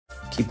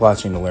Keep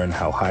watching to learn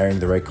how hiring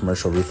the right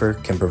commercial roofer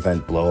can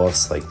prevent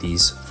blow-offs like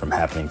these from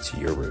happening to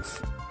your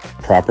roof.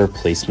 Proper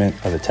placement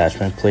of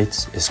attachment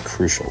plates is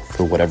crucial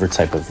for whatever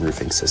type of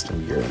roofing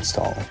system you're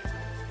installing.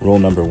 Rule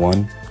number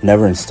 1,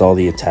 never install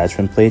the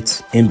attachment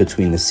plates in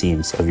between the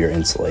seams of your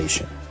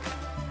insulation.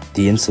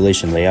 The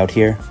insulation layout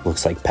here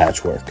looks like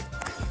patchwork.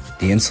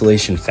 The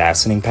insulation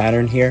fastening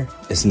pattern here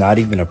is not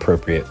even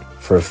appropriate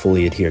for a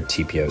fully adhered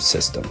TPO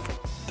system.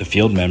 The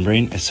field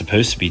membrane is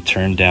supposed to be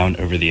turned down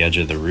over the edge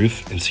of the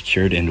roof and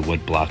secured into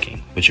wood blocking,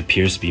 which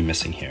appears to be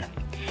missing here.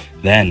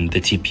 Then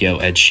the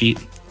TPO edge sheet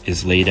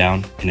is laid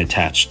down and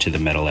attached to the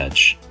metal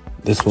edge.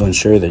 This will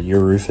ensure that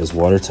your roof is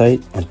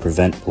watertight and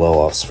prevent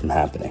blow-offs from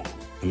happening.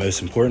 The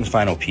most important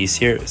final piece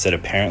here is that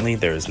apparently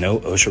there is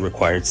no OSHA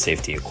required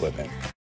safety equipment.